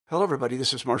Hello, everybody.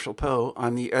 This is Marshall Poe.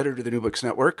 I'm the editor of the New Books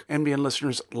Network. NBN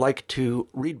listeners like to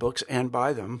read books and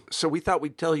buy them. So we thought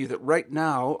we'd tell you that right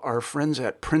now, our friends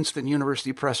at Princeton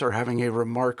University Press are having a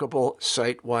remarkable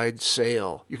site-wide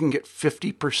sale. You can get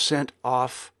 50%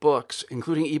 off books,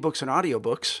 including ebooks and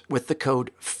audiobooks, with the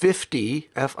code 50,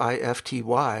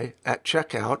 F-I-F-T-Y, at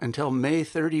checkout until May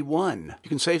 31. You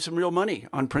can save some real money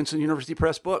on Princeton University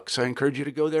Press books. I encourage you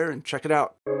to go there and check it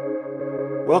out.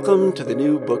 Welcome to the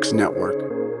New Books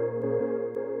Network.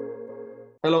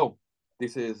 Hello,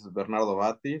 this is Bernardo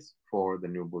Batis for the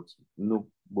New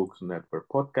Books Network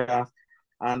podcast.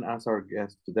 And as our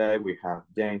guest today, we have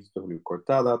James W.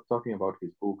 Cortada talking about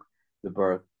his book, The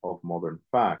Birth of Modern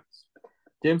Facts.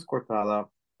 James Cortada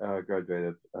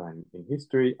graduated in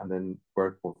history and then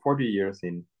worked for 40 years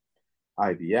in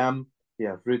IBM. He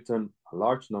has written a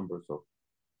large number of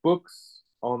books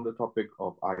on the topic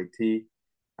of IT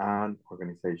and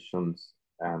organizations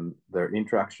and their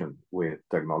interaction with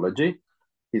technology.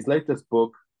 His latest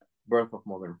book, Birth of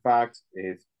Modern Facts,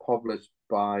 is published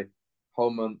by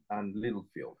Holman and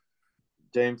Littlefield.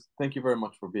 James, thank you very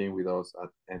much for being with us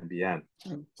at NBN.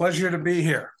 Pleasure to be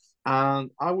here.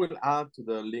 And I will add to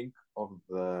the link of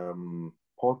the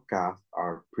podcast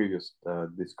our previous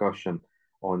discussion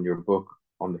on your book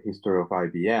on the history of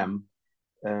IBM.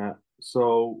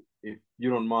 So if you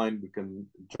don't mind, we can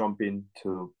jump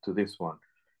into this one,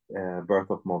 Birth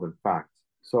of Modern Facts.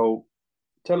 So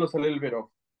tell us a little bit of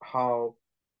how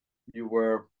you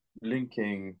were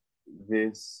linking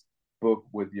this book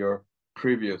with your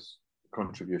previous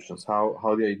contributions,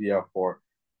 how the idea for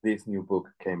this new book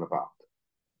came about.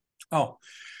 Oh,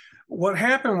 what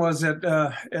happened was that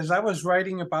as I was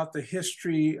writing about the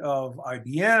history of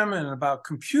IBM and about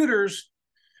computers,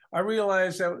 I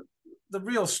realized that the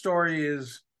real story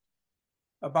is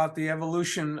about the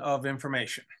evolution of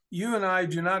information. You and I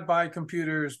do not buy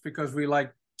computers because we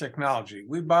like technology.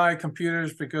 We buy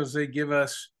computers because they give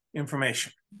us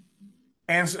information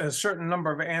and a certain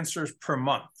number of answers per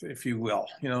month, if you will.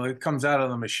 It comes out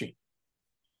of the machine.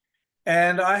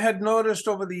 And I had noticed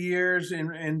over the years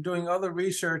in doing other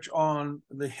research on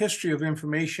the history of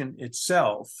information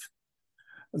itself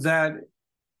that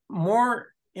more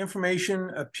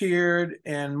information appeared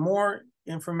and more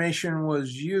information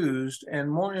was used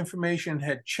and more information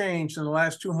had changed in the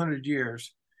last 200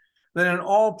 years than in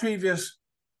all previous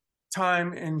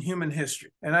time in human history.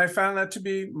 And I found that to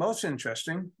be most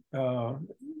interesting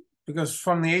because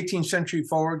from the 18th century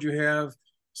forward, you have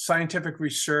scientific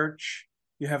research,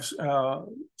 you have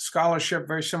scholarship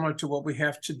very similar to what we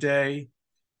have today.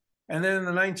 And then in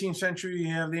the 19th century, you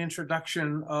have the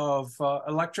introduction of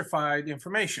electrified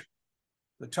information,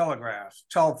 the telegraph,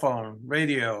 telephone,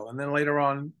 radio, and then later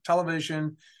on television,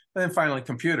 and then finally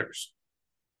computers.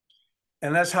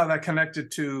 And that's how that connected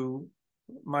to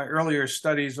my earlier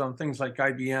studies on things like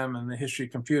IBM and the history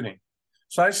of computing.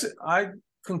 So I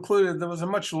concluded there was a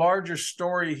much larger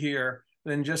story here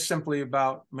than just simply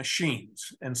about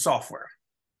machines and software.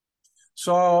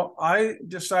 So I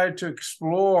decided to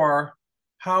explore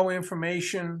how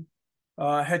information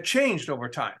had changed over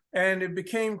time. And it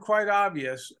became quite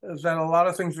obvious that a lot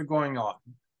of things were going on.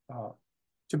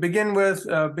 To begin with,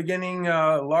 beginning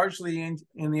largely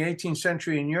in the 18th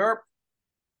century in Europe,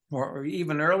 or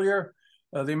even earlier,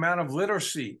 the amount of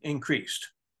literacy increased.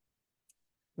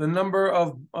 The number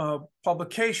of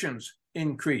publications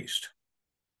increased.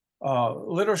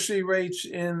 Literacy rates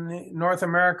in North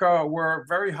America were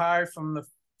very high from the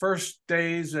first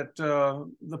days that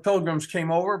the Pilgrims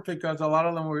came over, because a lot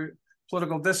of them were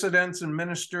political dissidents and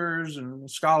ministers and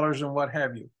scholars and what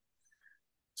have you.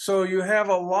 So you have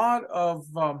a lot of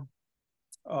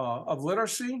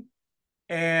literacy,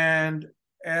 and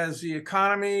as the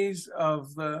economies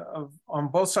on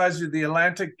both sides of the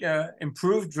Atlantic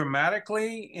improved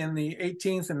dramatically in the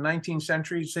 18th and 19th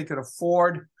centuries, they could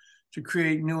afford to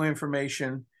create new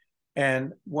information.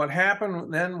 And what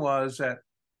happened then was that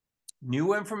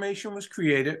new information was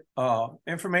created,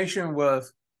 information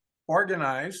was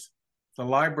organized, the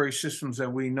library systems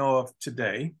that we know of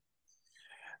today.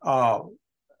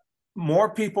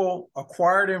 More people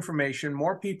acquired information,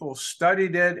 more people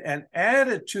studied it and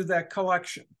added to that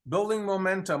collection, building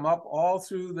momentum up all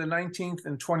through the 19th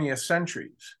and 20th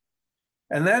centuries.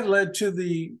 And that led to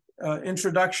the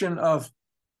introduction of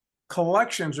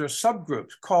collections or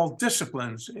subgroups called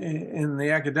disciplines in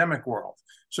the academic world.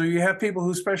 So you have people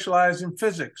who specialize in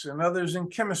physics, and others in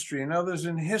chemistry, and others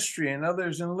in history, and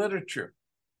others in literature.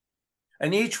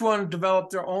 And each one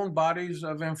developed their own bodies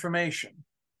of information.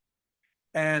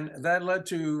 And that led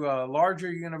to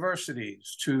larger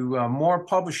universities, to more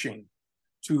publishing,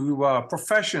 to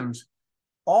professions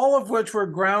all of which were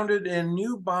grounded in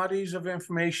new bodies of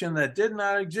information that did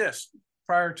not exist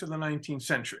prior to the 19th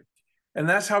century. And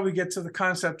that's how we get to the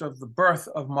concept of the birth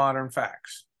of modern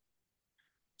facts.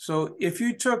 So if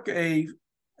you took a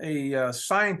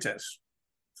scientist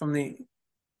from the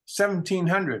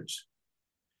 1700s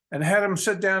and had him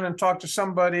sit down and talk to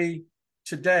somebody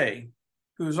today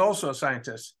who is also a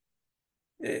scientist,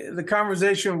 the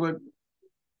conversation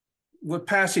would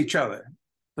pass each other.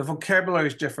 The vocabulary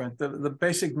is different. The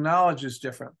basic knowledge is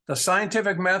different. The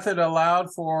scientific method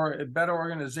allowed for a better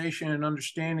organization and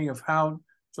understanding of how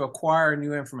to acquire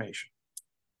new information.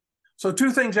 So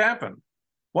two things happened.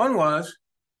 One was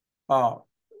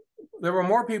there were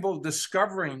more people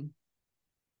discovering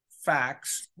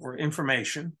facts or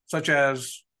information, such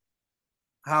as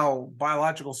how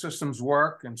biological systems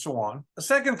work and so on. The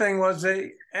second thing was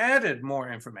they added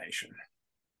more information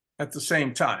at the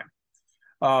same time,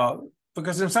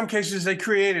 because in some cases they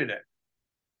created it.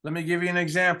 Let me give you an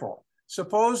example.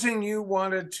 Supposing you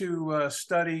wanted to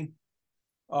study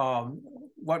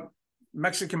what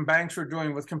Mexican banks were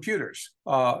doing with computers,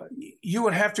 you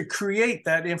would have to create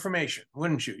that information,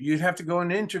 wouldn't you? You'd have to go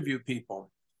and interview people.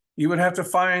 You would have to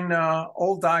find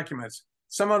old documents.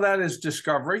 Some of that is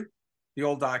discovery, the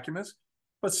old documents,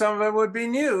 but some of it would be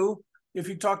new if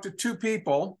you talk to two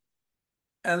people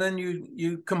and then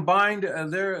you combined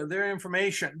their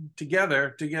information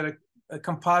together to get a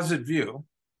composite view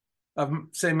of,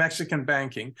 say, Mexican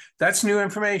banking. That's new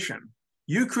information.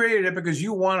 You created it because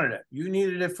you wanted it. You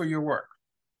needed it for your work.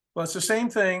 Well, it's the same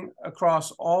thing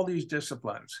across all these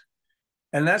disciplines.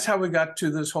 And that's how we got to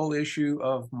this whole issue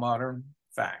of modern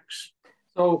facts.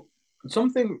 So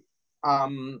something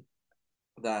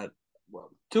that, well,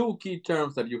 two key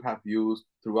terms that you have used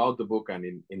throughout the book and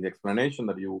in the explanation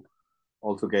that you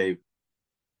also gave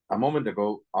a moment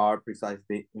ago are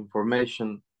precisely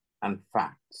information and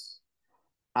facts.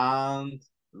 And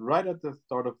right at the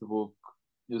start of the book,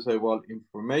 you say, well,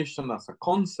 information as a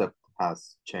concept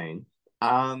has changed,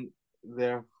 and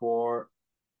therefore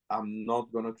I'm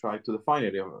not going to try to define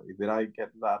it. Did I get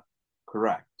that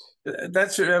correct?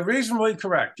 That's reasonably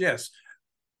correct, yes.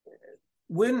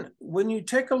 When you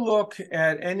take a look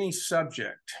at any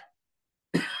subject,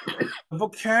 the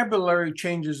vocabulary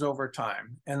changes over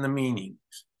time and the meanings.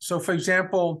 So, for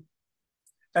example,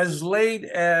 as late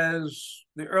as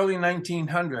the early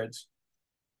 1900s,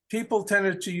 people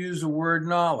tended to use the word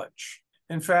knowledge.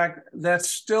 In fact,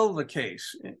 that's still the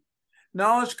case.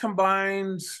 Knowledge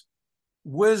combines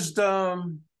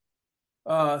wisdom,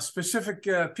 specific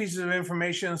pieces of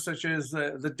information such as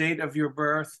the date of your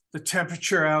birth, the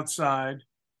temperature outside.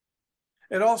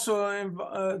 It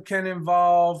also can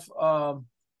involve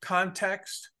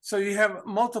context. So you have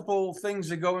multiple things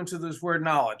that go into this word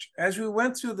knowledge. As we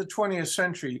went through the 20th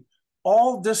century,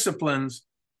 all disciplines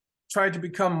tried to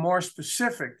become more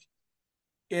specific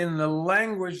in the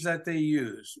language that they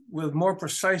use, with more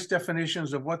precise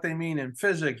definitions of what they mean in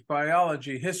physics,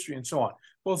 biology, history, and so on.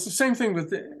 Well, it's the same thing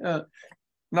with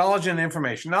knowledge and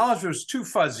information. Knowledge was too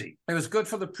fuzzy. It was good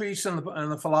for the priests and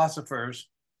the philosophers.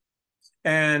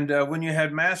 And when you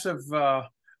had massive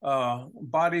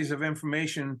bodies of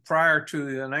information prior to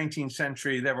the 19th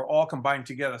century that were all combined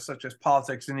together, such as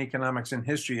politics and economics and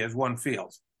history as one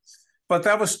field. But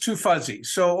that was too fuzzy.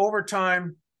 So over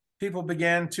time, people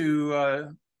began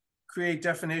to create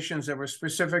definitions that were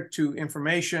specific to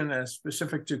information, as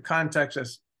specific to context,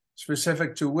 as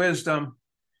specific to wisdom.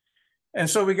 And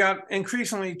so we got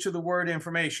increasingly to the word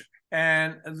information.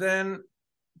 And then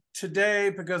today,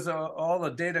 because of all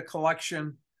the data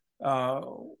collection,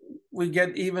 we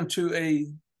get even to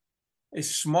a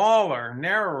smaller,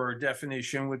 narrower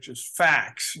definition, which is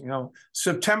facts. You know,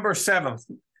 September 7th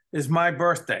is my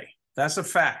birthday. That's a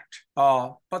fact.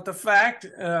 But the fact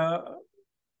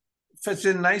fits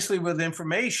in nicely with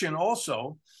information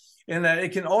also, in that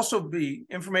it can also be,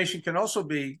 information can also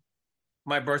be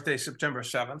my birthday, September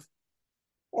 7th,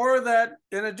 or that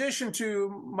in addition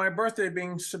to my birthday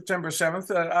being September 7th,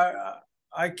 that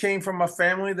I came from a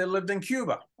family that lived in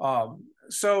Cuba.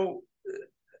 So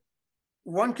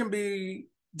one can be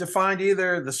defined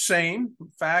either the same,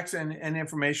 facts and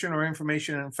information, or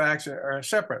information and facts are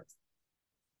separate.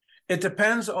 It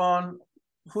depends on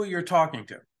who you're talking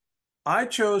to. I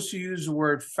chose to use the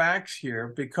word facts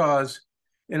here because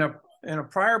in a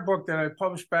prior book that I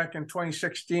published back in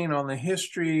 2016 on the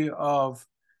history of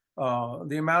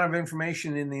the amount of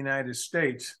information in the United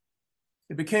States,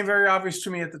 it became very obvious to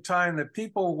me at the time that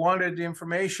people wanted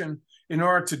information in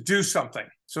order to do something.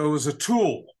 So it was a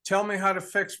tool. Tell me how to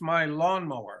fix my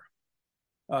lawnmower.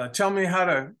 Tell me how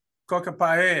to cook a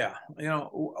paella, you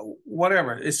know,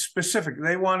 whatever. It's specific.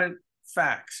 They wanted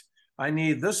facts. I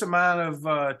need this amount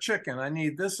of chicken. I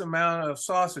need this amount of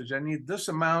sausage. I need this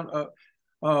amount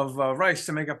of rice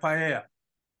to make a paella.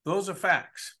 Those are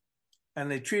facts. And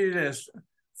they treat it as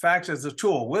facts as a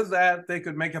tool. With that, they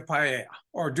could make a paella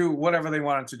or do whatever they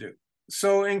wanted to do.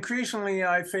 So increasingly,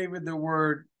 I favored the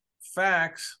word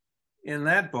facts in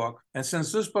that book. And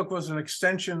since this book was an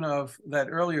extension of that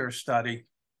earlier study,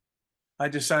 I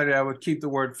decided I would keep the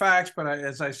word facts. But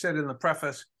as I said in the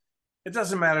preface, it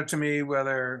doesn't matter to me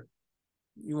whether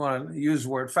you want to use the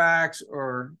word facts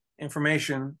or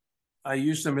information. I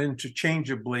use them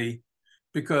interchangeably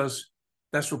because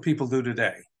that's what people do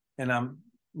today. And I'm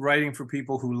writing for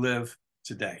people who live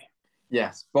today.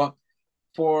 Yes, but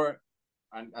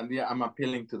yeah, I'm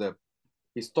appealing to the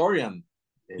historian.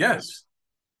 Yes.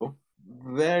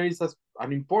 There is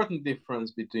an important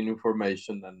difference between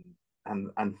information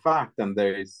and fact, and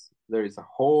there is a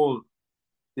whole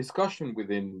discussion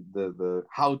within the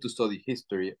how to study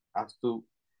history as to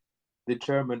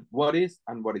determine what is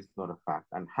and what is not a fact,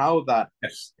 and how that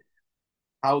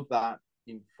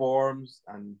informs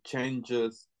and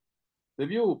changes the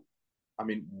view. I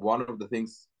mean, one of the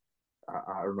things,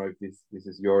 I don't know if this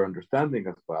is your understanding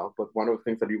as well, but one of the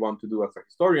things that you want to do as a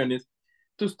historian is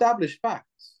to establish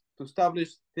facts, to establish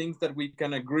things that we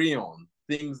can agree on,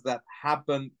 things that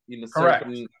happen in a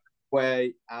certain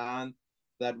way, and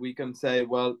that we can say,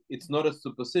 well, it's not a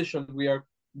supposition. We are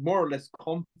more or less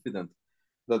confident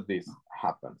that this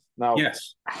happens. Now,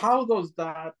 how does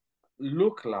that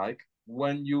look like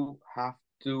when you have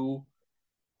to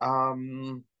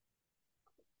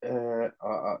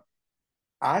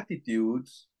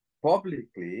attitudes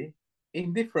publicly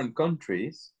in different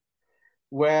countries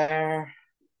where,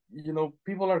 you know,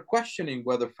 people are questioning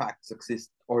whether facts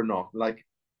exist or not? Like,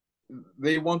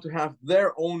 they want to have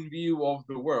their own view of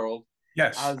the world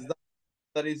as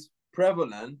that is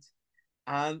prevalent,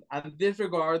 and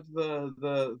disregard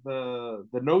the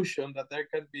notion that there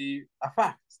can be a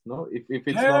fact, no? If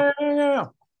it's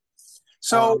not.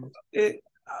 So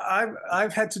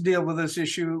I've had to deal with this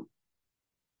issue.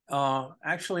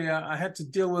 Actually, I had to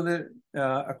deal with it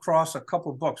across a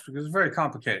couple of books because it's very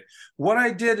complicated. What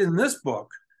I did in this book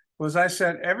was I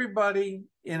said everybody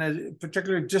in a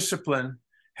particular discipline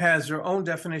has their own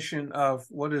definition of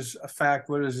what is a fact,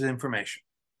 what is information.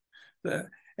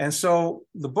 And so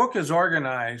the book is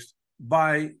organized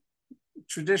by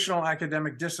traditional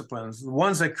academic disciplines, the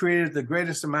ones that created the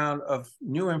greatest amount of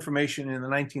new information in the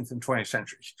 19th and 20th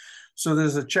centuries. So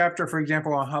there's a chapter, for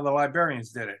example, on how the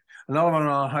librarians did it, another one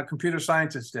on how computer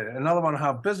scientists did it, another one on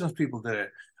how business people did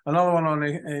it, another one on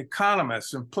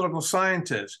economists and political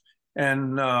scientists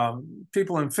and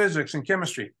people in physics and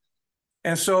chemistry.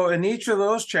 And so in each of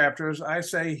those chapters, I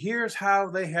say, here's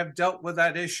how they have dealt with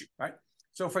that issue, right?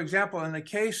 So, for example, in the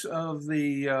case of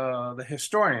the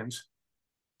historians,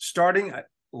 starting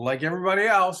like everybody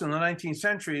else in the 19th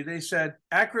century, they said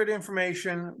accurate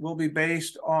information will be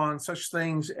based on such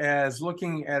things as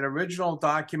looking at original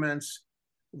documents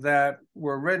that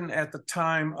were written at the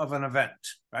time of an event,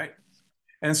 right?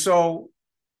 And so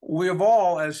we have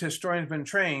all, as historians, been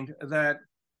trained that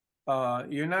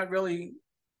you're not really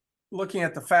looking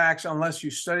at the facts unless you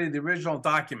study the original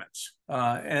documents,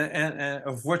 and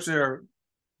of which there are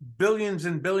billions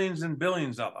and billions and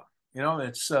billions of them. You know,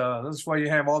 it's that's why you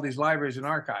have all these libraries and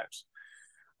archives.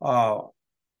 On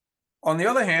the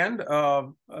other hand,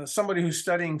 somebody who's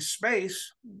studying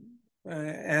space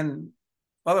and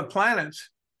other planets,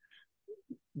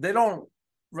 they don't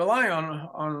rely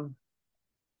on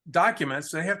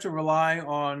documents. They have to rely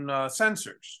on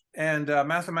sensors and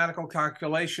mathematical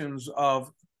calculations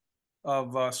of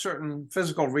certain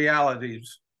physical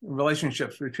realities,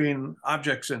 relationships between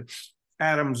objects and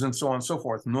atoms and so on and so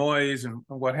forth, noise and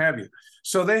what have you.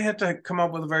 So they had to come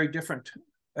up with a very different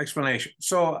explanation.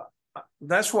 So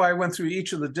that's why I went through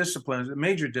each of the disciplines, the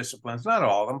major disciplines, not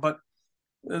all of them, but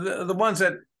the ones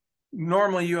that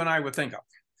normally you and I would think of.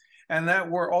 And that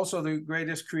were also the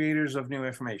greatest creators of new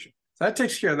information. So that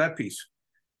takes care of that piece.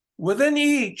 Within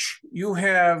each, you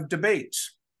have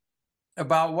debates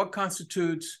about what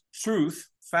constitutes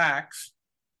truth, facts,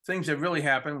 things that really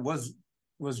happened.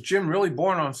 Was Jim really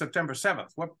born on September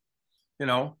 7th? What, you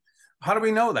know, how do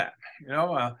we know that? You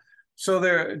know, so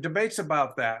there are debates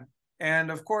about that.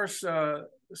 And of course,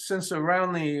 since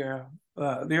around the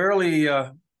early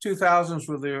 2000s,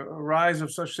 with the rise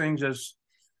of such things as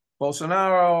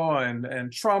Bolsonaro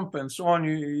and Trump and so on,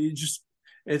 you just,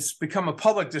 it's become a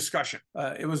public discussion.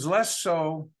 It was less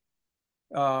so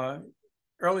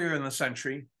earlier in the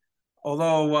century,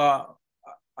 although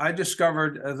I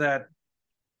discovered that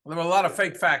there were a lot of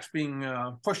fake facts being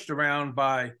pushed around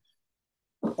by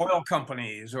oil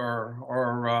companies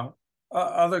or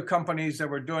other companies that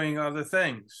were doing other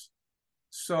things.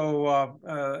 So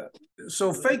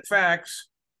so fake facts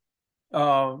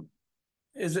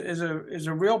is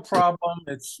a real problem.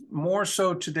 It's more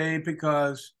so today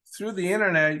because through the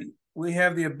internet we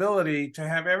have the ability to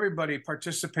have everybody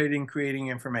participate in creating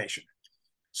information.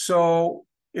 So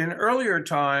in earlier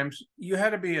times, you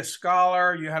had to be a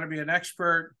scholar, you had to be an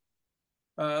expert.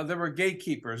 There were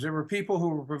gatekeepers. There were people who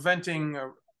were preventing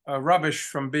rubbish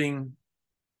from being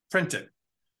printed.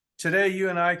 Today, you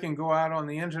and I can go out on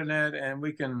the internet and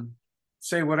we can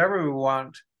say whatever we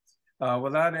want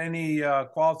without any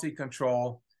quality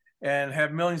control and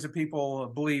have millions of people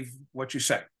believe what you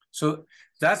say. So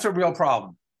that's a real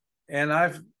problem. And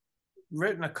I've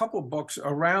written a couple of books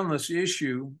around this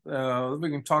issue. We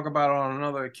can talk about it on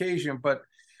another occasion, but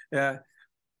the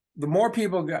more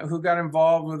people who got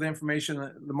involved with information,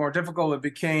 the more difficult it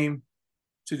became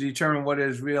to determine what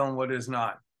is real and what is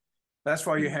not. That's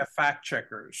why you have fact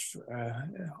checkers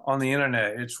on the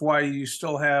internet. It's why you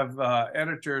still have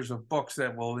editors of books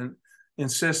that will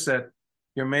insist that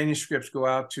your manuscripts go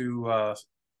out to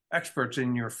experts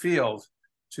in your field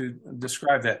to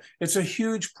describe that. It's a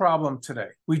huge problem today.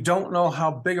 We don't know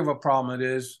how big of a problem it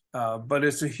is, but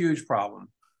it's a huge problem.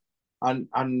 And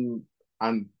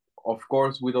of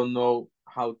course, we don't know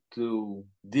how to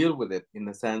deal with it in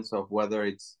the sense of whether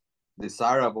it's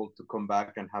desirable to come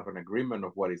back and have an agreement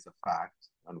of what is a fact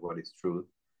and what is truth,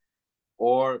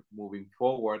 or moving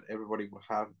forward, everybody will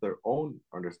have their own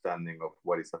understanding of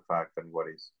what is a fact and what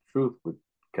is truth, which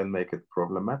can make it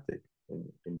problematic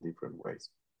in different ways.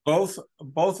 Both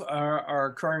are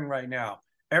occurring right now.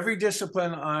 Every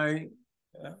discipline I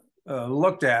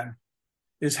looked at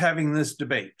is having this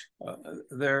debate.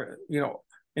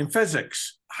 In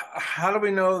physics, how do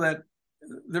we know that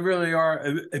there really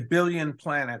are a billion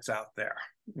planets out there?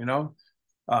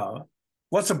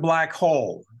 What's a black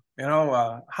hole?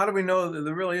 How do we know that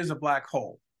there really is a black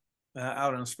hole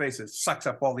out in space that sucks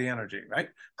up all the energy, right?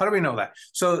 How do we know that?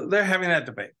 So they're having that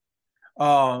debate.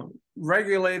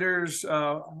 Regulators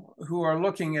who are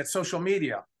looking at social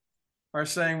media are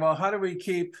saying, well, how do we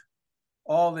keep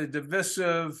all the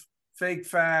divisive, fake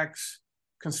facts,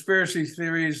 conspiracy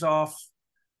theories off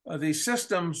these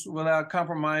systems without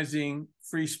compromising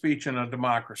free speech in a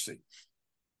democracy?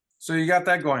 So you got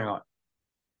that going on.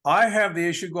 I have the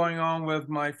issue going on with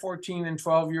my 14 and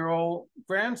 12-year-old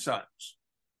grandsons.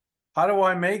 How do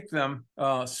I make them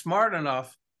smart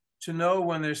enough to know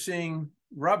when they're seeing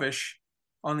rubbish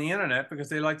on the internet because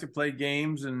they like to play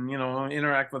games and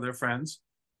interact with their friends?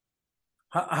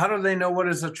 How do they know what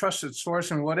is a trusted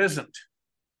source and what isn't?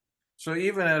 So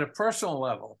even at a personal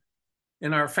level,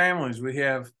 in our families, we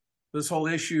have this whole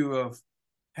issue of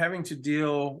having to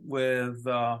deal with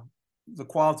the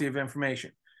quality of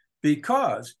information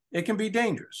because it can be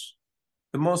dangerous.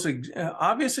 The most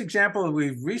obvious example that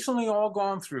we've recently all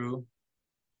gone through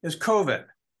is COVID.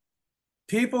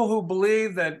 People who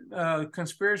believe that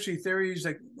conspiracy theories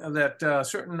that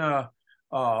certain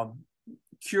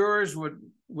cures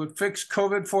would fix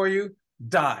COVID for you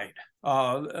died.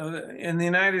 In the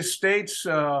United States,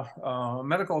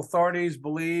 medical authorities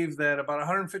believe that about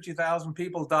 150,000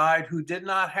 people died who did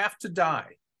not have to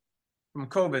die from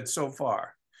COVID so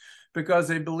far because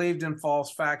they believed in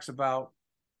false facts about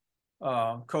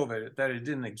COVID, that it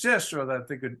didn't exist or that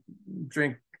they could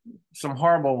drink some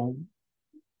horrible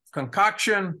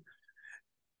concoction.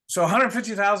 So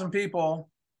 150,000 people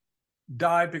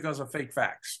died because of fake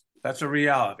facts. That's a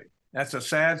reality. That's a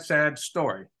sad, sad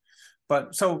story.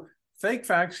 But so fake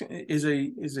facts is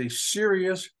a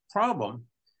serious problem.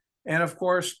 And of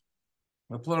course,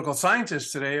 the political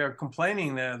scientists today are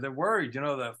complaining that they're worried,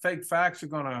 that fake facts are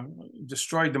going to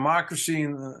destroy democracy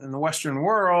in the Western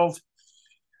world.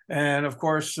 And of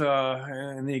course,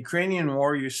 in the Ukrainian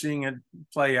war, you're seeing it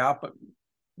play out, but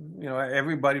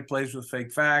everybody plays with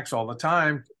fake facts all the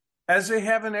time, as they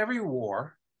have in every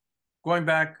war, going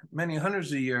back many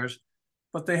hundreds of years,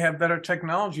 but they have better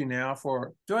technology now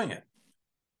for doing it.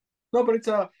 No, but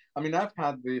I've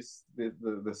had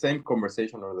the same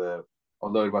conversation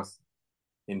although it was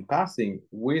in passing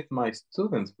with my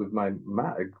students, with my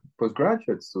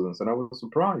postgraduate students, and I was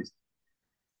surprised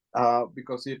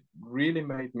because it really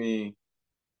made me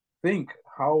think,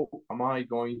 how am I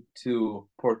going to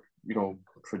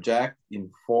project,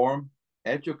 inform,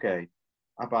 educate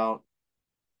about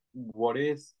what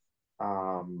is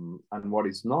and what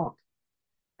is not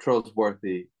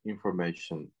trustworthy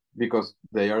information, because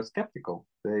they are skeptical.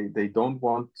 They don't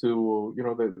want to,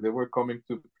 they were coming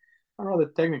to another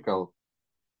technical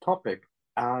topic,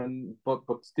 but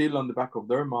still on the back of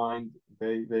their mind,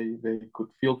 they could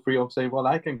feel free of saying, well,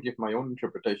 I can give my own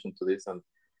interpretation to this and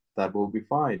that will be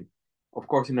fine. of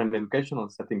course, in an educational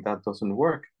setting, that doesn't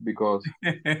work because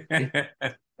if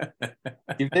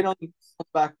they don't come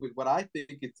back with what I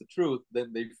think is the truth,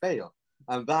 then they fail,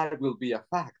 and that will be a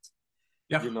fact.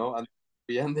 Yeah. You know, and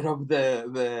we ended up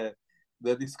the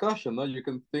discussion. No, you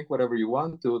can think whatever you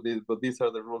want to, but these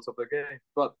are the rules of the game.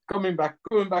 But coming back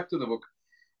to the book,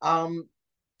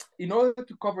 in order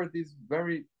to cover this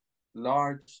very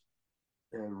large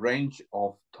range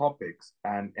of topics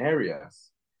and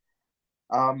areas,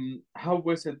 how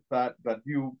was it that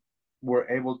you were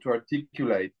able to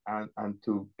articulate and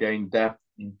to gain depth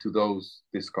into those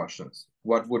discussions?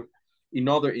 What would, in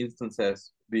other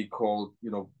instances, be called,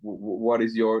 you know, what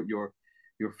is your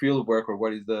field work, or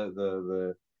what is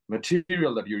the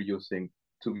material that you're using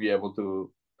to be able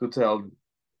to tell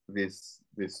these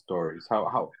stories?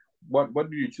 What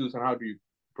do you choose, and how do you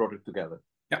put it together?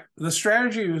 Yeah, the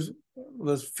strategy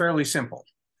was fairly simple.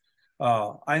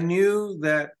 I knew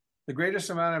that the greatest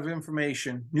amount of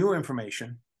information, new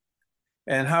information,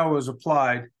 and how it was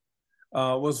applied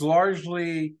was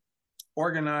largely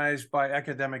organized by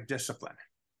academic discipline.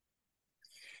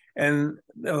 And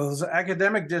those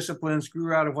academic disciplines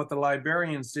grew out of what the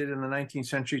librarians did in the 19th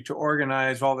century to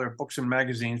organize all their books and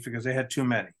magazines because they had too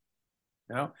many,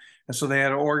 you know? And so they had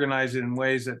to organize it in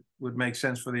ways that would make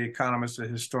sense for the economists, the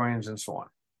historians, and so on.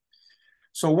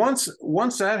 So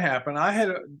once that happened, I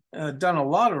had done a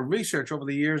lot of research over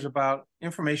the years about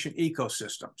information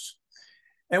ecosystems.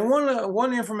 And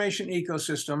one information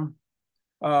ecosystem,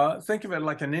 think of it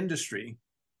like an industry,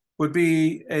 would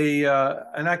be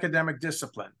an academic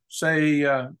discipline, say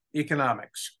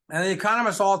economics. And the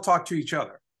economists all talk to each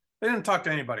other. They didn't talk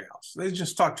to anybody else. They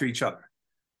just talked to each other.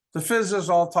 The physicists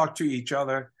all talk to each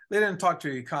other. They didn't talk to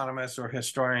economists or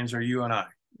historians or you and I,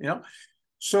 you know?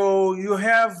 So you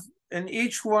have in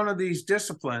each one of these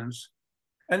disciplines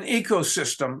an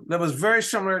ecosystem that was very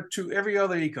similar to every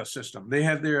other ecosystem. They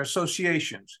had their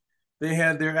associations. They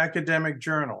had their academic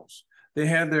journals. They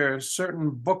had their certain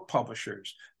book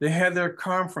publishers. They had their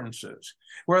conferences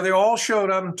where they all showed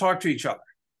up and talked to each other.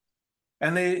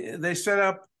 And they set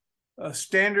up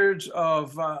standards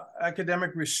of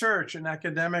academic research and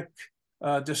academic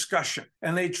discussion.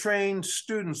 And they trained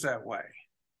students that way,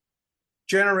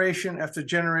 generation after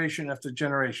generation after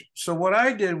generation. So what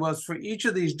I did was, for each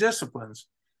of these disciplines,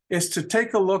 is to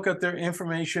take a look at their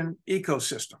information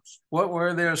ecosystems. What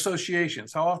were their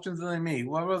associations? How often did they meet?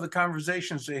 What were the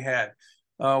conversations they had?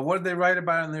 What did they write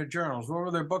about in their journals? What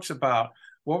were their books about?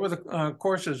 What were the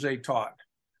courses they taught?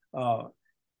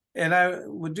 And I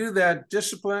would do that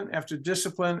discipline after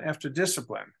discipline after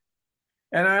discipline.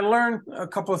 And I learned a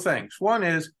couple of things. One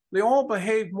is they all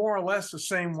behave more or less the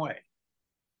same way.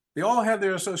 They all have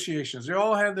their associations. They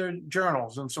all have their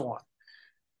journals and so on.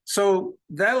 So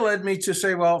that led me to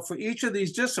say, well, for each of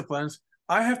these disciplines,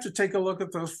 I have to take a look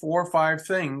at those 4 or 5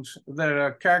 things that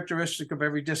are characteristic of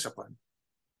every discipline.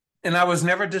 And I was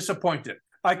never disappointed.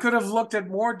 I could have looked at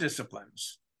more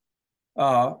disciplines,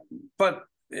 but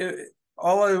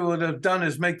all I would have done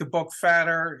is make the book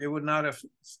fatter. It would not have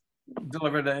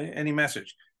delivered any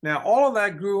message. Now, all of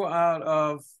that grew out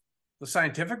of the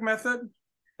scientific method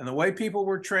and the way people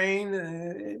were trained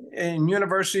in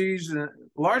universities,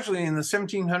 largely in the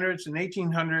 1700s and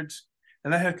 1800s,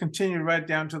 and that has continued right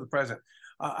down to the present.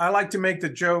 I like to make the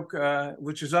joke,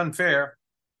 which is unfair,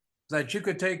 that you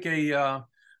could take a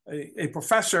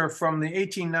professor from the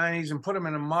 1890s and put him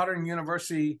in a modern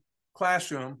university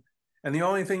classroom, and the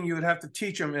only thing you would have to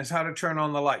teach him is how to turn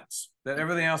on the lights, that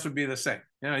everything else would be the same.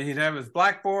 You know, he'd have his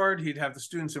blackboard, he'd have the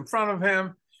students in front of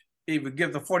him, he would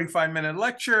give the 45-minute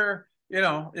lecture. You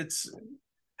know,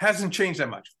 hasn't changed that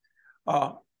much.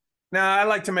 Now, I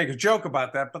like to make a joke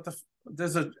about that, but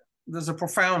there's a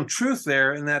profound truth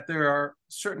there, in that there are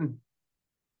certain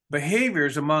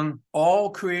behaviors among all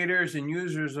creators and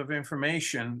users of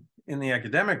information in the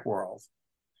academic world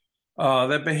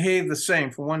that behave the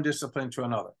same from one discipline to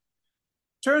another.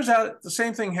 Turns out the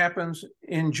same thing happens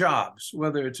in jobs,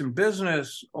 whether it's in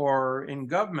business or in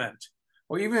government,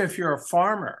 or even if you're a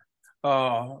farmer,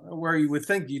 where you would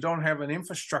think you don't have an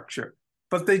infrastructure,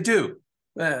 but they do.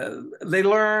 They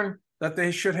learn that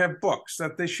they should have books,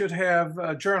 that they should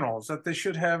have journals, that they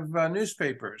should have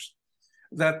newspapers,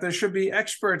 that there should be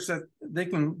experts that they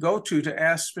can go to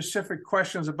ask specific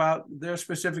questions about their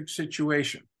specific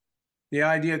situation. The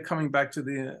idea coming back to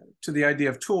the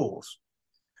idea of tools.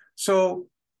 So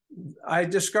I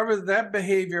discovered that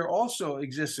behavior also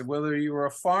existed, whether you were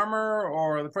a farmer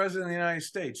or the president of the United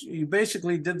States. You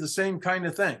basically did the same kind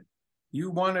of thing.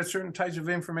 You wanted certain types of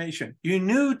information. You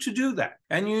knew to do that,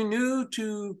 and you knew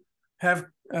to have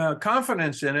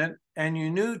confidence in it, and you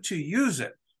knew to use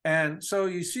it. And so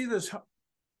you see this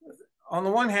on the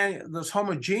one hand, this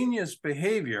homogeneous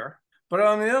behavior, but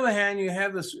on the other hand, you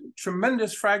have this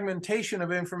tremendous fragmentation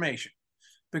of information,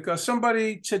 because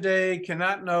somebody today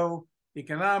cannot know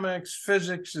economics,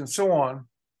 physics, and so on,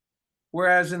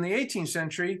 whereas in the 18th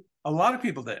century, a lot of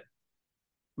people did.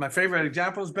 My favorite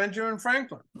example is Benjamin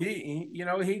Franklin. He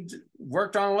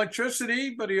worked on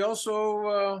electricity, but he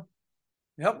also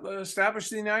helped establish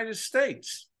the United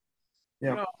States.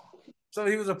 Yeah. So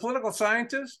he was a political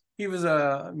scientist, he was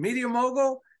a media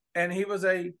mogul, and he was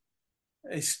a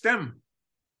STEM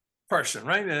person,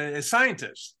 right? A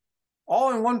scientist,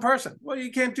 all in one person. Well,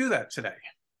 you can't do that today.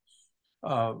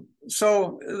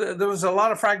 So there was a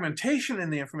lot of fragmentation in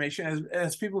the information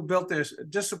as people built their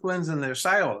disciplines and their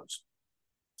silos.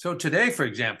 So today, for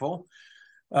example,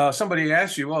 somebody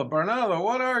asks you, well, Bernardo,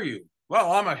 what are you?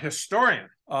 Well, I'm a historian.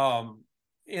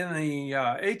 In the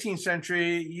 18th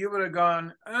century, you would have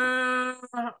gone, I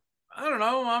don't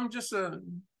know, I'm just a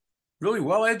really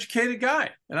well-educated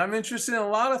guy, and I'm interested in a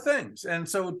lot of things. And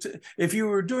so if you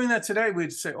were doing that today,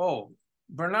 we'd say, oh,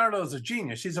 Bernardo's a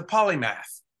genius. He's a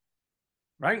polymath,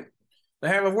 right? They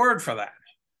have a word for that.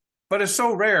 But it's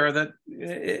so rare that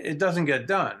it doesn't get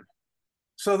done.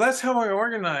 So that's how I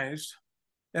organized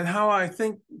and how I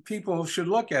think people should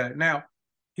look at it. Now,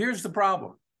 here's the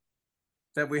problem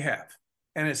that we have,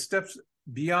 and it steps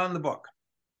beyond the book.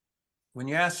 When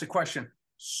you ask the question,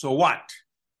 so what?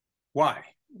 Why?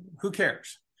 Who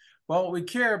cares? Well, we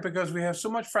care because we have so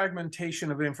much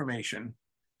fragmentation of information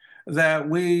that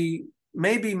we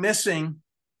may be missing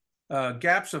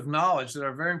gaps of knowledge that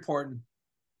are very important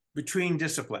between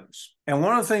disciplines. And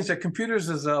one of the things that computers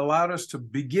has allowed us to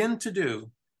begin to do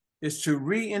is to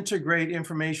reintegrate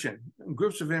information,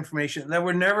 groups of information that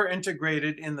were never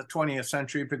integrated in the 20th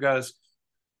century because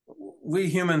we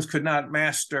humans could not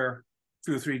master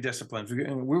 2 or 3 disciplines. We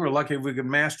were lucky if we could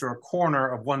master a corner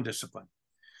of one discipline.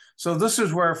 So this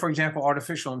is where, for example,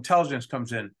 artificial intelligence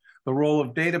comes in, the role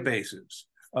of databases.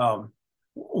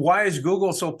 Why is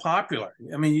Google so popular?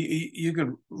 I mean, you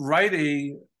could write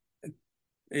a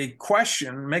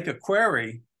question, make a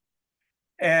query,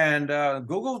 and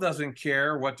Google doesn't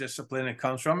care what discipline it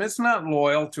comes from. It's not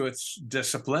loyal to its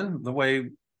discipline the way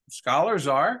scholars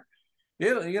are.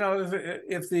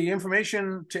 If the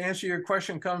information to answer your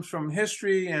question comes from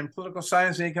history and political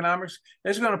science and economics,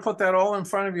 it's going to put that all in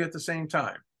front of you at the same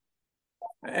time.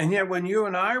 And yet when you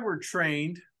and I were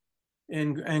trained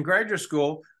in graduate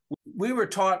school, we were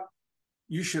taught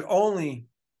you should only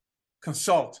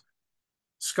consult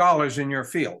scholars in your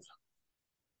field.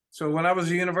 So when I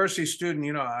was a university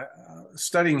student,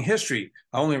 studying history,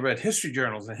 I only read history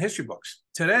journals and history books.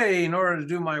 Today, in order to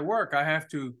do my work, I have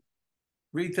to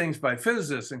read things by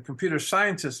physicists and computer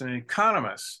scientists and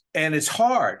economists. And it's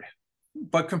hard,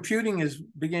 but computing is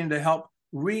beginning to help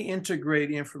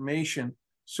reintegrate information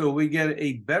so we get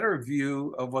a better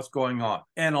view of what's going on.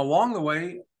 And along the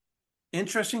way,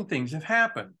 interesting things have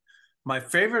happened. My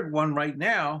favorite one right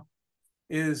now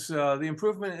is the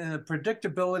improvement in the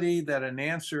predictability that an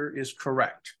answer is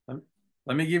correct.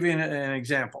 Let me give you an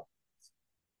example.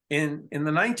 In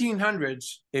the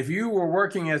 1900s, if you were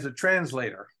working as a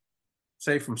translator,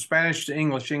 say from Spanish to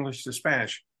English, English to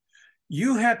Spanish,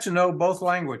 you had to know both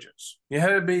languages. You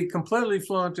had to be completely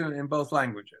fluent in both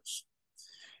languages.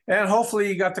 And hopefully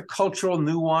you got the cultural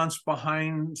nuance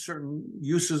behind certain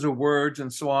uses of words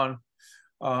and so on.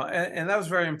 And that was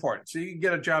very important. So you can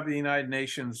get a job at the United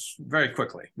Nations very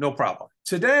quickly, no problem.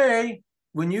 Today,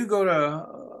 when you go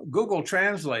to Google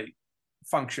Translate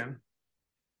function,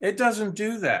 it doesn't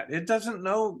do that. It doesn't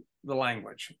know the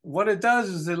language. What it does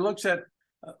is it looks at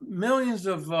millions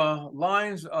of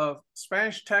lines of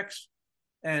Spanish text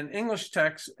and English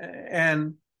text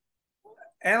and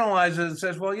analyzes it and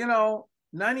says, well,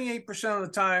 98% of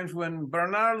the times when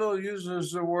Bernardo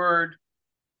uses the word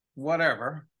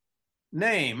whatever,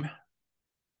 name,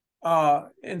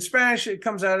 in Spanish, it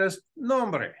comes out as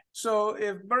nombre. So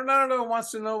if Bernardo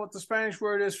wants to know what the Spanish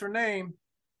word is for name,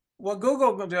 what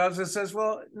Google does is says,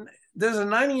 well, there's a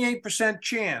 98%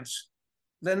 chance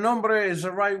that nombre is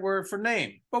the right word for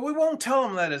name. But we won't tell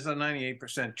him that is a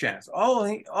 98% chance.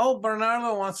 All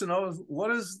Bernardo wants to know is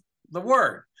what is the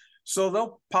word. So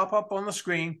they'll pop up on the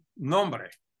screen, nombre.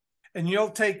 And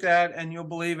you'll take that and you'll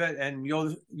believe it and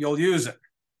you'll use it,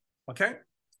 okay?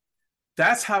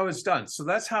 That's how it's done. So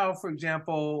that's how, for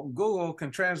example, Google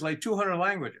can translate 200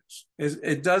 languages.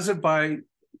 It does it by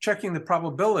checking the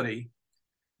probability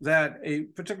that a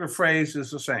particular phrase is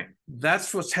the same.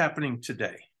 That's what's happening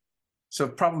today. So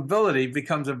probability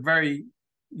becomes a very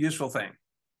useful thing.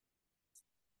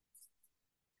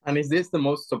 And is this the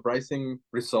most surprising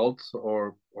result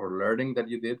or learning that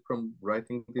you did from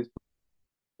writing this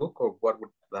book, or what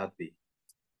would that be?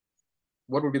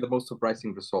 what would be the most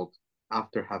surprising result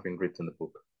after having written the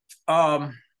book?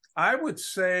 I would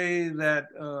say that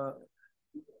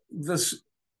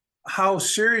how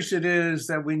serious it is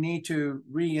that we need to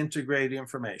reintegrate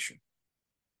information.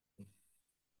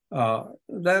 Now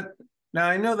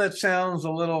I know that sounds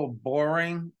a little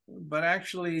boring, but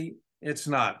actually it's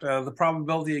not. The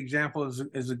probability example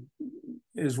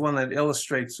is one that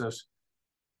illustrates this.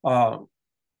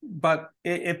 But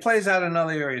it plays out in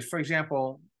other areas. For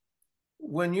example,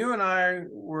 when you and I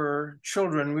were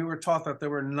children, we were taught that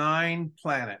there were 9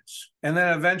 planets. And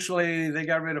then eventually they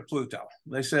got rid of Pluto.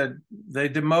 They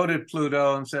demoted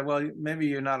Pluto and said, well, maybe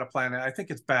you're not a planet. I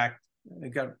think it's back.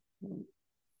 It got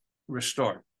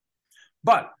restored.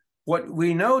 But what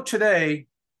we know today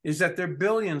is that there are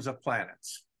billions of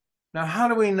planets. Now, how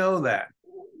do we know that?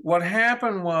 What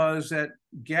happened was that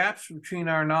gaps between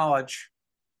our knowledge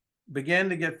began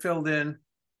to get filled in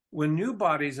when new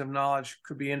bodies of knowledge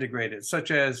could be integrated, such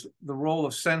as the role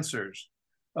of sensors,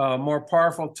 more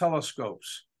powerful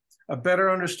telescopes, a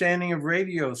better understanding of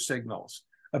radio signals,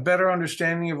 a better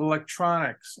understanding of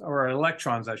electronics, or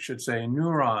electrons, I should say,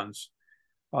 neurons.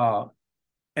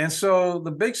 And so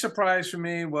the big surprise for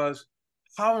me was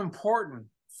how important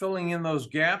filling in those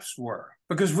gaps were,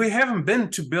 because we haven't been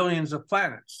to billions of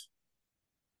planets.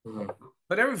 Mm-hmm.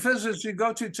 But every physicist you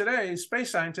go to today,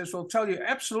 space scientists will tell you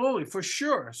absolutely, for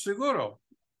sure, seguro,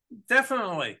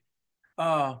 definitely.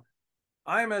 I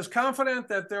am as confident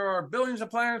that there are billions of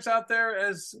planets out there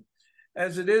as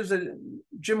it is that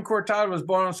Jim Cortado was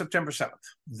born on September 7th.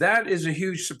 That is a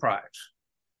huge surprise,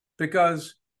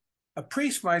 because a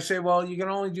priest might say, well, you can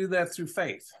only do that through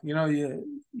faith. You know,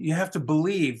 you have to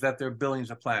believe that there are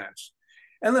billions of planets.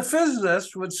 And the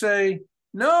physicist would say,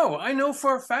 no, I know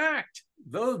for a fact,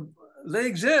 they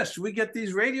exist. We get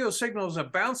these radio signals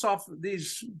that bounce off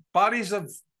these bodies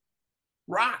of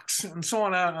rocks and so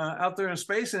on out there in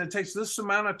space, and it takes this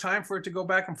amount of time for it to go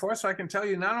back and forth. So I can tell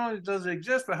you not only does it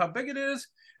exist, but how big it is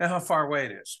and how far away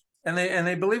it is. And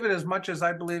they believe it as much as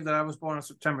I believe that I was born on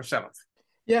September 7th.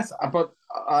 Yes, but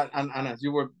and as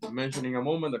you were mentioning a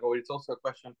moment ago, it's also a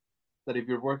question that if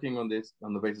you're working on this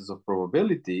on the basis of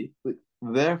probability,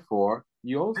 therefore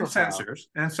you also have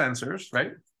sensors,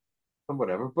 right? And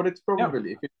whatever, but it's probability.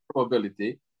 Yeah. If it's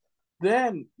probability,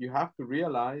 then you have to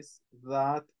realize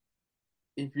that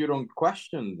if you don't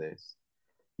question this,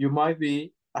 you might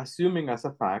be assuming as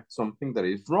a fact something that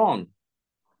is wrong.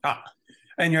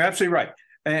 And you're absolutely right.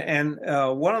 And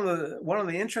one of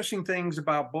the interesting things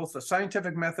about both the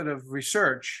scientific method of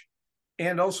research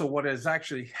and also what has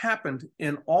actually happened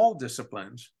in all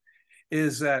disciplines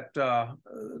is that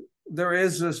there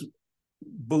is this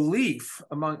belief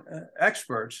among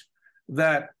experts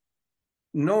that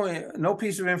no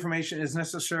piece of information is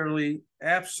necessarily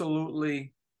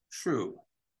absolutely true.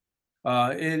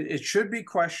 It should be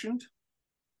questioned.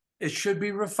 It should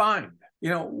be refined. You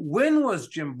know, when was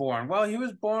Jim born? Well, he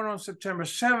was born on September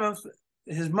 7th.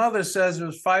 His mother says it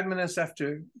was 5 minutes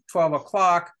after 12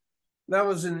 o'clock. That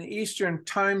was in the Eastern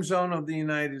time zone of the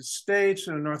United States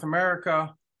or North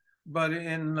America. But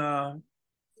in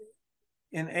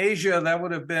Asia, that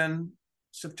would have been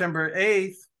September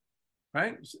 8th,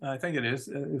 right? I think it is,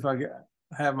 if I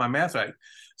have my math right.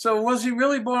 So was he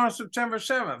really born on September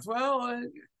 7th? Well,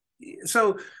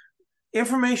 so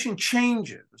information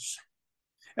changes.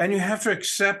 And you have to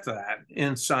accept that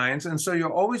in science. And so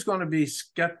you're always going to be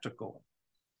skeptical.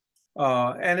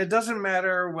 And it doesn't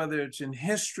matter whether it's in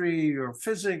history or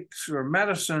physics or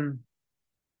medicine.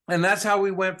 And that's how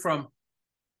we went from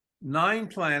 9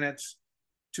 planets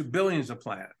to billions of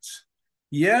planets.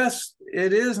 Yes,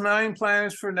 it is 9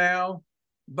 planets for now,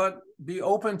 but be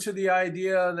open to the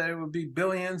idea that it would be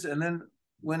billions. And then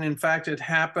when in fact it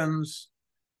happens,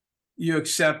 you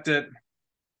accept it,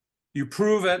 you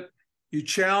prove it, you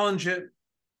challenge it,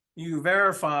 you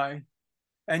verify,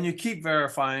 and you keep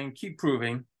verifying, keep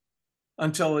proving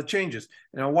until it changes.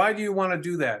 Now, why do you want to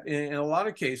do that? In a lot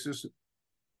of cases,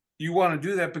 you want to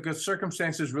do that because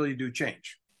circumstances really do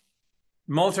change.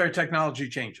 Military technology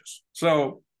changes.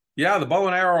 So, yeah, the bow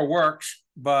and arrow works,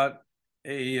 but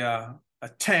a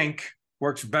tank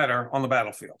works better on the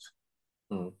battlefield.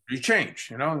 Mm. You change,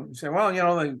 you know, you say, well, you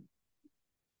know,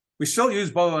 we still use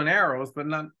bow and arrows, but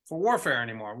not for warfare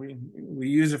anymore. We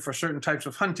use it for certain types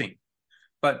of hunting,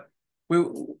 but we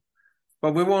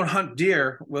won't hunt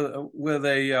deer with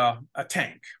a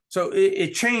tank. So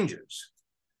it changes,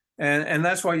 and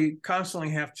that's why you constantly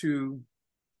have to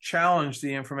challenge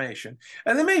the information.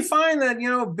 And they may find that, you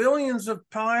know, billions of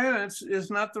planets is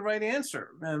not the right answer,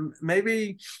 and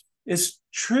maybe it's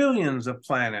trillions of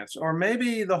planets, or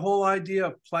maybe the whole idea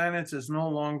of planets is no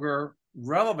longer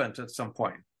relevant at some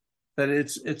point. That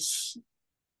it's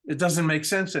it doesn't make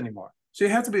sense anymore. So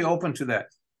you have to be open to that.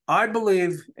 I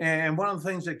believe, and one of the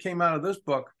things that came out of this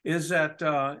book is that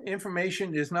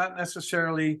information is not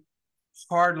necessarily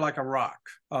hard like a rock.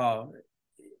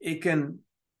 It can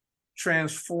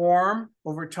transform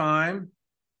over time,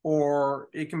 or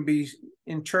it can be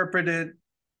interpreted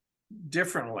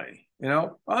differently.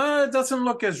 It doesn't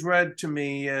look as red to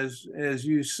me as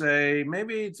you say.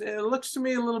 Maybe it looks to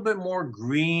me a little bit more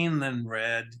green than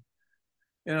red.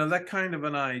 That kind of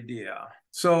an idea.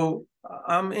 So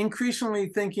I'm increasingly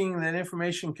thinking that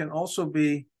information can also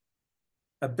be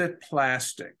a bit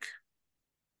plastic.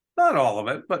 Not all of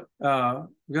it, but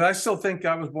because I still think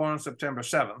I was born on September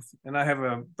 7th, and I have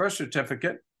a birth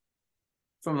certificate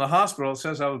from the hospital that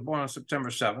says I was born on September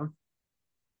 7th.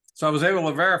 So I was able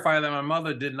to verify that my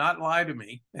mother did not lie to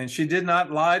me, and she did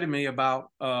not lie to me about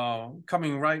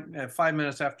coming right at 5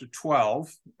 minutes after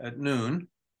 12 at noon.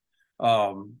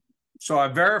 So I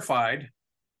verified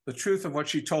the truth of what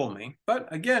she told me.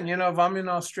 But again, if I'm in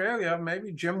Australia,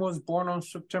 maybe Jim was born on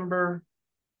September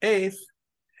 8th.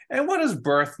 And what does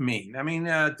birth mean? I mean,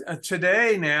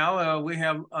 today now we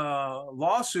have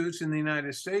lawsuits in the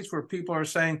United States where people are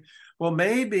saying, well,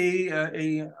 maybe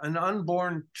an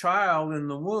unborn child in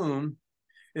the womb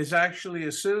is actually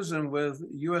a citizen with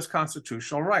U.S.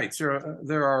 constitutional rights.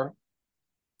 There are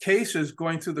cases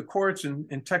going through the courts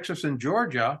in Texas and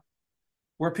Georgia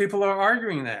where people are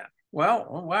arguing that. Well,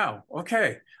 oh, wow,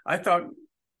 okay. I thought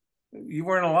you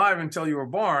weren't alive until you were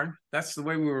born. That's the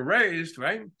way we were raised,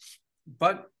 right?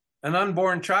 But an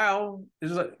unborn child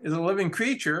is a living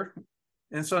creature.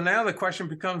 And so now the question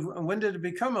becomes, when did it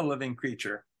become a living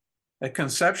creature? At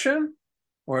conception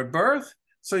or at birth?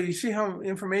 So you see how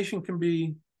information can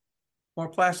be more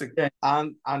plastic. Yeah,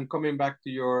 and coming back to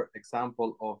your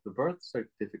example of the birth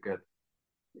certificate,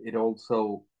 it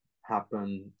also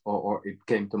happened, or it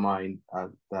came to mind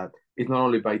that it's not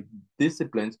only by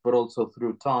disciplines, but also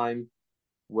through time,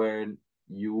 when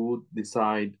you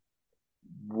decide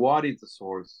what is the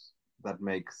source that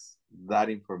makes that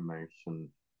information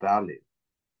valid.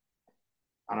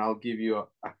 And I'll give you a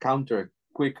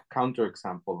quick counter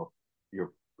example of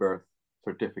your birth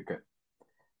certificate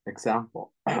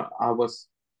example. I was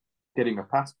getting a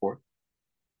passport,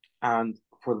 and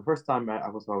for the first time, I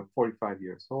was about 45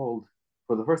 years old.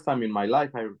 For the first time in my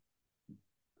life,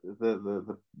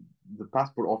 the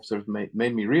passport officers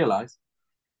made me realize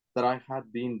that I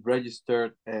had been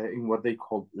registered in what they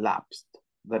call lapsed.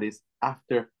 That is,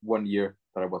 after 1 year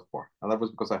that I was born. And that was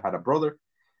because I had a brother,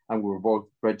 and we were both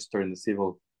registered in the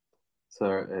civil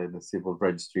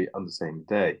registry on the same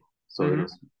day. So it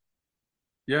was.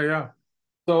 Yeah.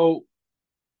 So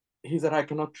he said, I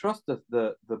cannot trust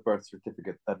the birth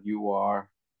certificate that you are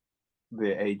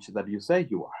the age that you say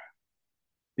you are,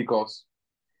 because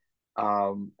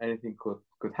anything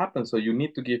could happen. So you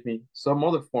need to give me some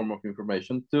other form of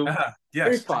information to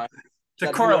verify.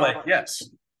 To correlate, yes.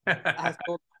 As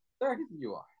certain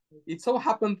you are. It so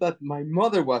happened that my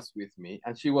mother was with me,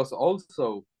 and she was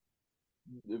also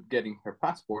getting her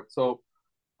passport. So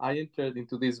I entered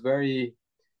into this very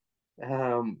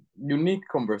unique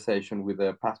conversation with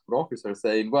the passport officer,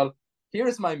 saying, well,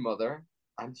 here's my mother,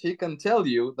 and she can tell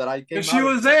you that I came. She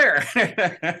was there.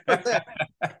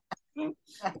 And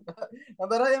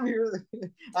that I am here,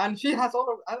 and she has all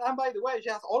of, and by the way, she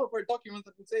has all of her documents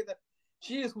that would say that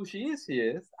she is who she is,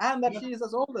 and that she is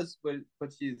as old as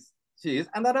what she is,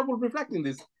 and that I will reflect in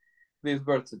this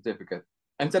birth certificate.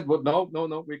 And said, well,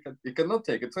 no, we cannot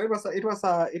take it. So it was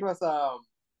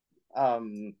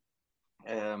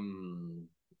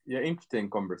interesting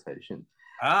conversation.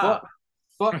 But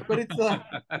it's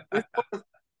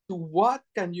to what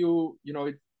can you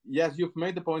yes, you've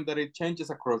made the point that it changes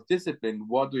across discipline.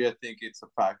 What do you think it's a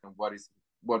fact, and what is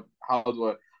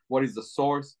the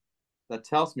source that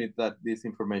tells me that this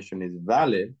information is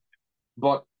valid?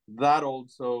 But that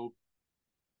also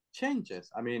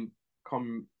changes. I mean,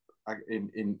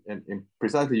 in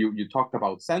precisely you talked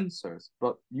about censors,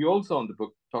 but you also on the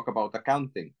book talk about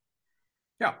accounting.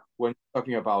 Yeah, when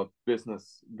talking about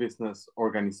business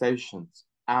organizations,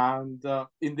 and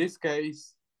in this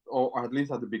case, or at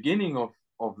least at the beginning of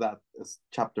that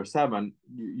chapter 7,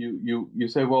 you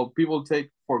say, well, people take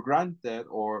for granted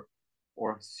or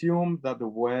assume that the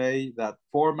way that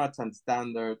formats and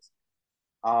standards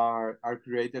are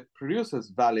created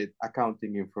produces valid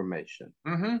accounting information.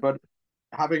 But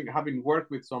having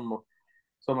worked with some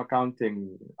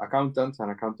accountants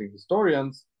and accounting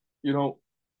historians,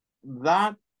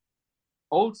 that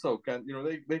also can,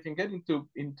 they can get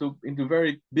into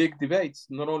very big debates,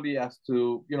 not only as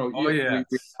to, we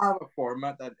have a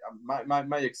format that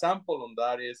my example on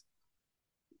that is,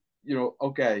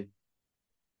 okay,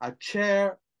 a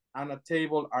chair and a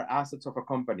table are assets of a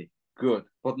company. Good,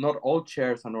 but not all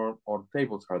chairs and all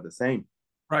tables are the same.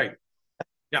 Right.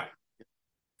 Yeah.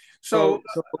 So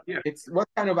yeah. It's what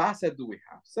kind of asset do we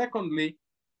have? Secondly,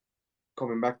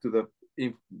 coming back to the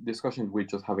discussion we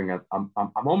just having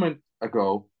a moment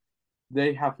ago,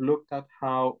 they have looked at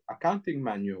how accounting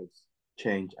manuals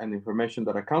change and information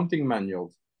that accounting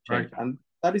manuals change. Right. And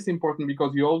that is important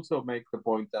because you also make the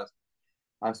point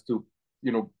as to,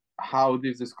 you know, how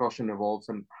this discussion evolves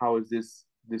and how is this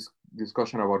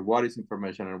discussion about what is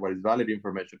information and what is valid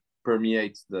information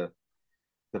permeates the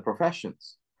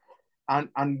professions.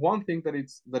 And one thing that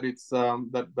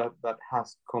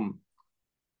has come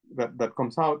that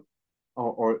comes out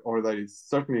or that is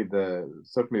certainly there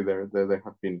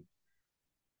have been,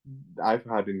 I've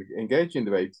had engaged in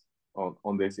debates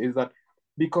on this, is that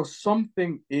because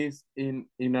something is in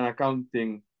an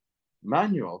accounting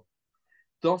manual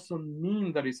doesn't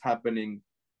mean that it's happening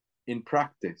in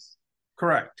practice.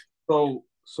 Correct.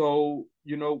 So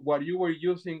you know, what you were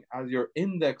using as your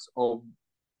index of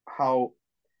how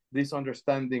this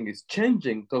understanding is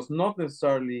changing does not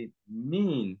necessarily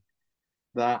mean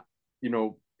that, you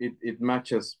know, it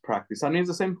matches practice. And it's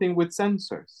the same thing with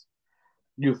sensors.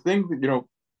 You think that, you know,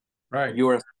 right, you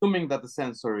are assuming that the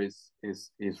sensor is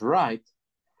right.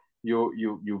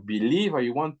 You believe, or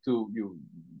you want to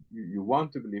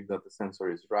believe that the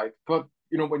sensor is right. But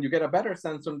you know, when you get a better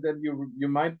sensor, then you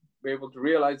might be able to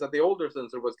realize that the older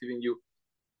sensor was giving you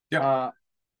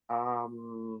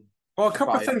well, a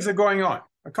couple of things are going on.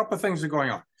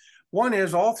 One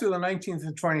is, all through the 19th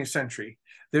and 20th century,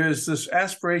 there's this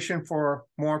aspiration for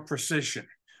more precision.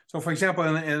 So, for example,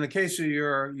 in the case of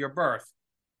your birth,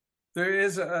 there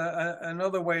is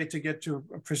another way to get to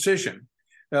precision.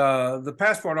 The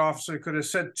passport officer could have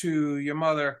said to your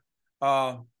mother,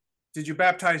 did you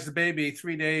baptize the baby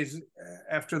 3 days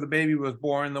after the baby was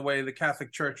born, the way the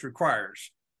Catholic Church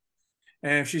requires?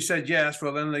 And if she said yes,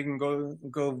 well, then they can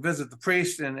go visit the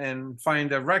priest and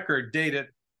find a record dated.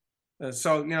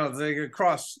 So, you know, they could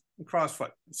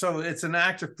crossfoot. So it's an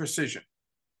act of precision.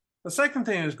 The second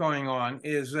thing that's going on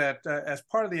is that as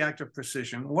part of the act of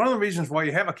precision, one of the reasons why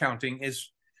you have accounting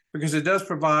is because it does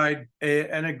provide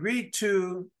an agreed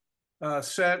to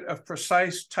set of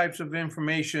precise types of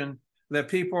information that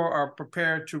people are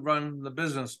prepared to run the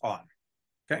business on.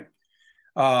 Okay.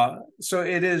 So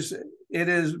it is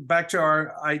back to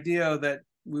our idea that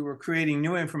we were creating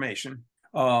new information,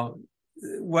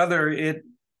 whether it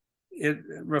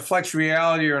reflects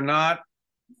reality or not,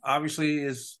 obviously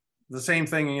is the same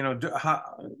thing. You know,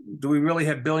 do we really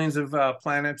have billions of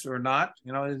planets or not?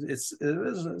 You know, it's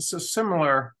a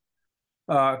similar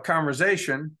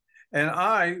conversation. And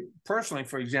I personally,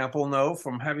 for example, know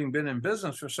from having been in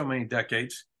business for so many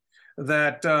decades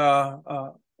that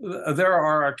there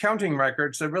are accounting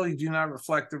records that really do not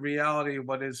reflect the reality of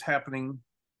what is happening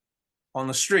on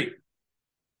the street.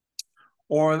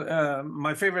 Or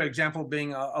my favorite example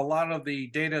being a lot of the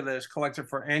data that is collected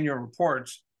for annual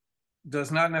reports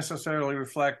does not necessarily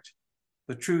reflect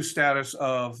the true status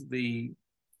of the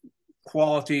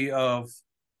quality of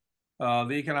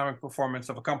the economic performance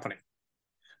of a company.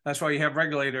 That's why you have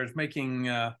regulators making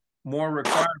more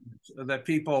requirements that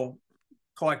people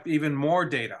collect even more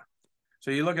data.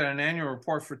 So you look at an annual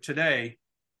report for today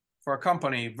for a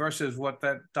company versus what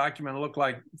that document looked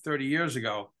like 30 years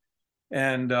ago.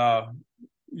 And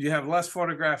you have less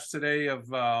photographs today of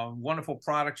wonderful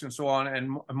products and so on,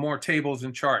 and more tables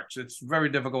and charts. It's very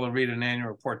difficult to read an annual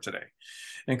report today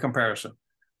in comparison.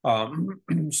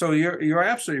 So you're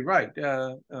absolutely right.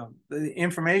 The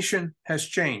information has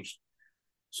changed.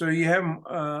 So you have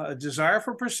a desire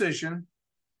for precision.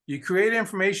 You create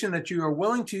information that you are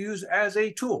willing to use as a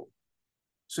tool.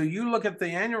 So you look at the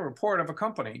annual report of a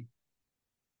company,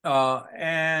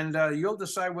 and you'll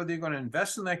decide whether you're going to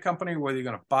invest in that company, whether you're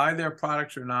going to buy their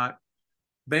products or not,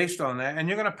 based on that. And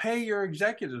you're going to pay your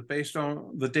executives based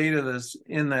on the data that's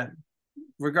in that,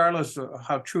 regardless of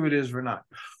how true it is or not.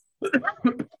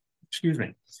 Excuse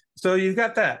me. So you've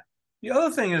got that. The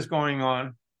other thing is going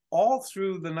on all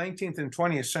through the 19th and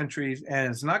 20th centuries,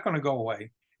 and it's not going to go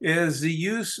away, is the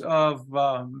use of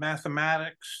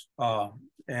mathematics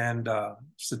and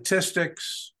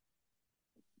statistics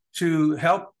to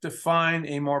help define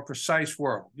a more precise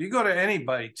world. You go to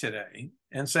anybody today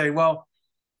and say, well,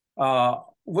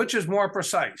 which is more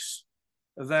precise?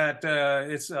 That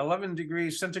it's 11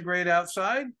 degrees centigrade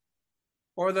outside,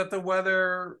 or that the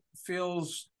weather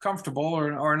feels comfortable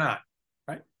or not,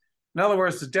 right? In other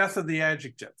words, the death of the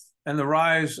adjective and the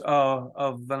rise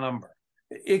of the number.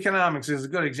 Economics is a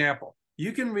good example.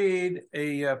 You can read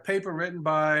a paper written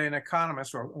by an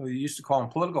economist, or we used to call him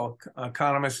political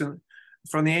economists,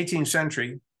 from the 18th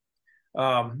century,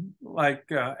 like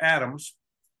Adams,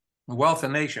 Wealth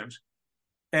of Nations,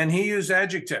 and he used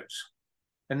adjectives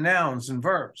and nouns and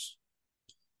verbs.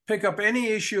 Pick up any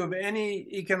issue of any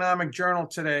economic journal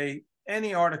today,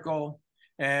 any article,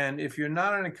 and if you're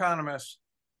not an economist,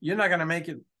 you're not going to make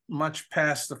it much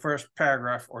past the first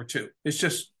paragraph or two. It's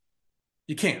just,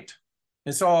 you can't.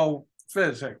 It's all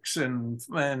physics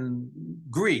and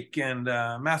Greek and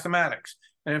mathematics.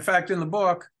 And in fact, in the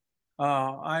book,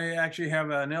 I actually have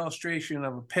an illustration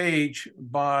of a page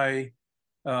by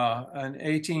an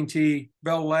AT&T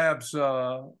Bell Labs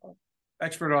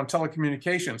expert on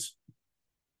telecommunications,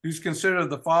 who's considered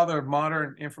the father of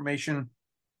modern information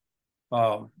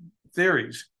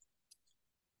theories,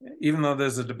 even though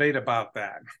there's a debate about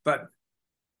that. But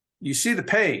you see the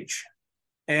page,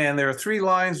 and there are 3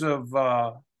 lines of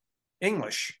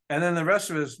English, and then the rest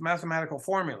of it is mathematical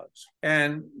formulas.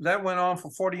 And that went on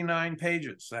for 49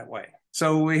 pages that way.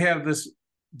 So we have this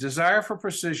desire for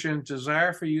precision,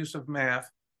 desire for use of math.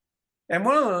 And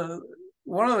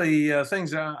one of the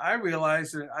things that I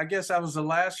realized, that I guess I was the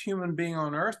last human being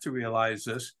on earth to realize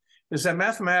this, is that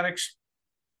mathematics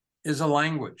is a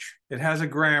language. It has a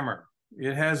grammar.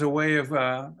 It has a way of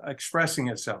expressing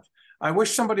itself. I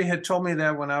wish somebody had told me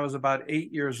that when I was about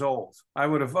 8 years old. I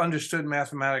would have understood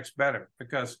mathematics better,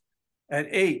 because at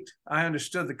 8, I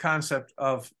understood the concept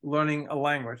of learning a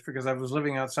language because I was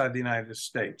living outside the United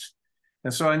States.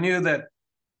 And so I knew that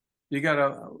you got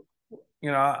to,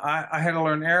 I had to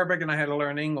learn Arabic and I had to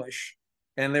learn English.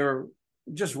 And they were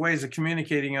just ways of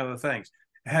communicating other things.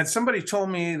 Had somebody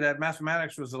told me that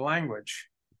mathematics was a language,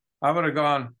 I would have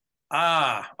gone,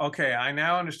 okay, I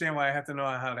now understand why I have to know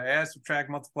how to add, subtract,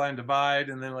 multiply, and divide,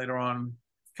 and then later on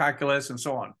calculus and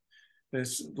so on.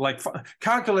 It's like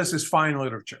calculus is fine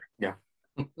literature. Yeah.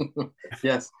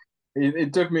 Yes.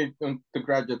 It took me to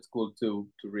graduate school to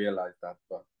realize that,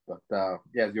 but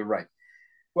yes, you're right.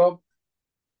 Well,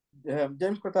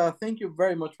 James Cortada, thank you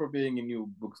very much for being in New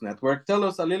Books Network. Tell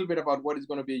us a little bit about what is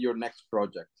going to be your next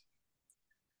project.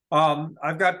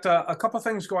 I've got a couple of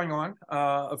things going on.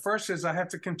 First is I have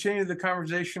to continue the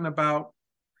conversation about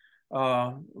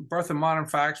Birth of Modern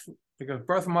Facts, because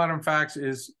Birth of Modern Facts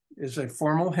is a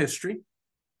formal history,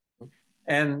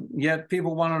 and yet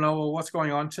people want to know, well, what's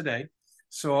going on today.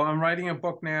 So I'm writing a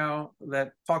book now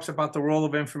that talks about the role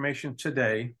of information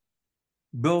today,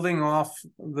 building off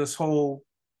this whole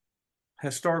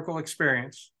historical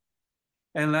experience.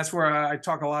 And that's where I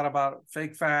talk a lot about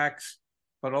fake facts,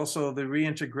 but also the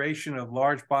reintegration of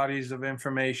large bodies of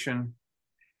information,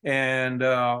 and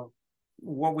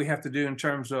what we have to do in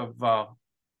terms of,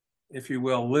 if you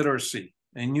will, literacy,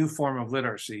 a new form of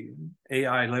literacy,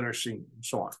 AI literacy, and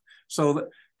so on. So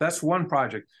that's one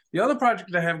project. The other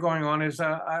project I have going on is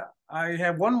I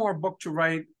have one more book to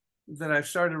write that I've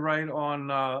started to write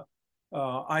on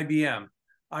IBM.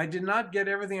 I did not get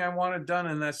everything I wanted done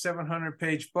in that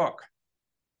 700-page book.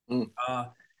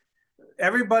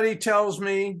 Everybody tells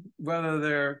me, whether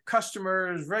they're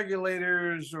customers,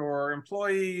 regulators, or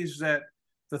employees, that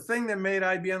the thing that made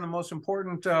IBM the most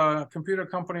important computer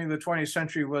company of the 20th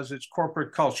century was its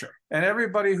corporate culture. And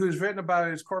everybody who's written about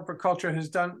its corporate culture has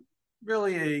done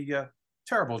really a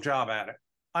terrible job at it.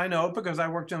 I know, because I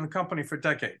worked in the company for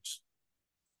decades.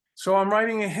 So I'm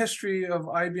writing a history of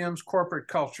IBM's corporate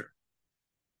culture.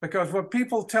 Because what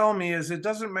people tell me is it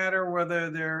doesn't matter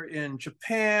whether they're in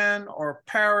Japan or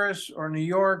Paris or New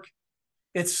York,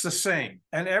 it's the same.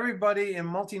 And everybody in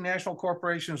multinational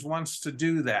corporations wants to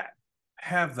do that,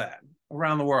 have that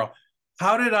around the world.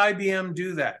 How did IBM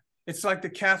do that? It's like the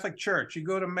Catholic Church. You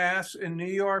go to Mass in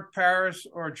New York, Paris,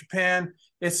 or Japan,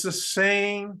 it's the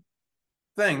same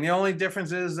thing. The only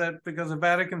difference is that because of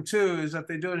Vatican II is that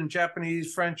they do it in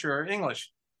Japanese, French, or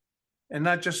English, and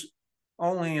not just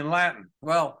only in Latin.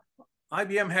 Well,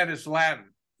 IBM had its Latin.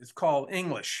 It's called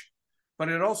English, but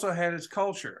it also had its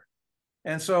culture.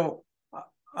 And so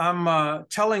I'm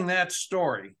telling that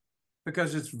story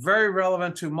because it's very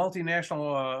relevant to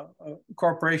multinational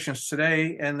corporations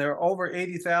today, and there are over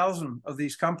 80,000 of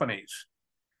these companies.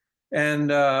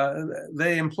 And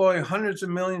they employ hundreds of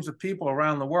millions of people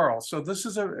around the world. So this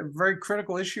is a very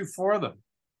critical issue for them,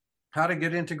 how to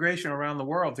get integration around the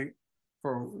world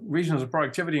for reasons of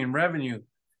productivity and revenue.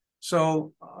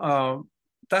 So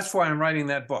that's why I'm writing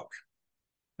that book.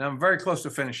 And I'm very close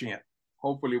to finishing it.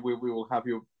 Hopefully we will have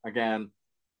you again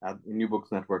at New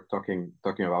Books Network talking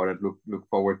about it. Look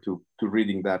forward to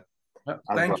reading that.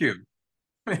 Thank you.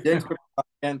 James,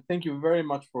 again, thank you very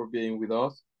much for being with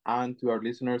us. And to our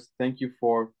listeners, thank you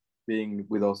for being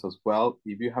with us as well.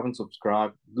 If you haven't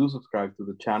subscribed, do subscribe to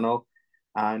the channel.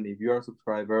 And if you're a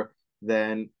subscriber,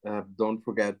 then don't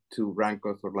forget to rank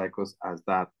us or like us, as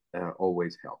that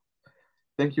always helps.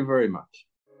 Thank you very much.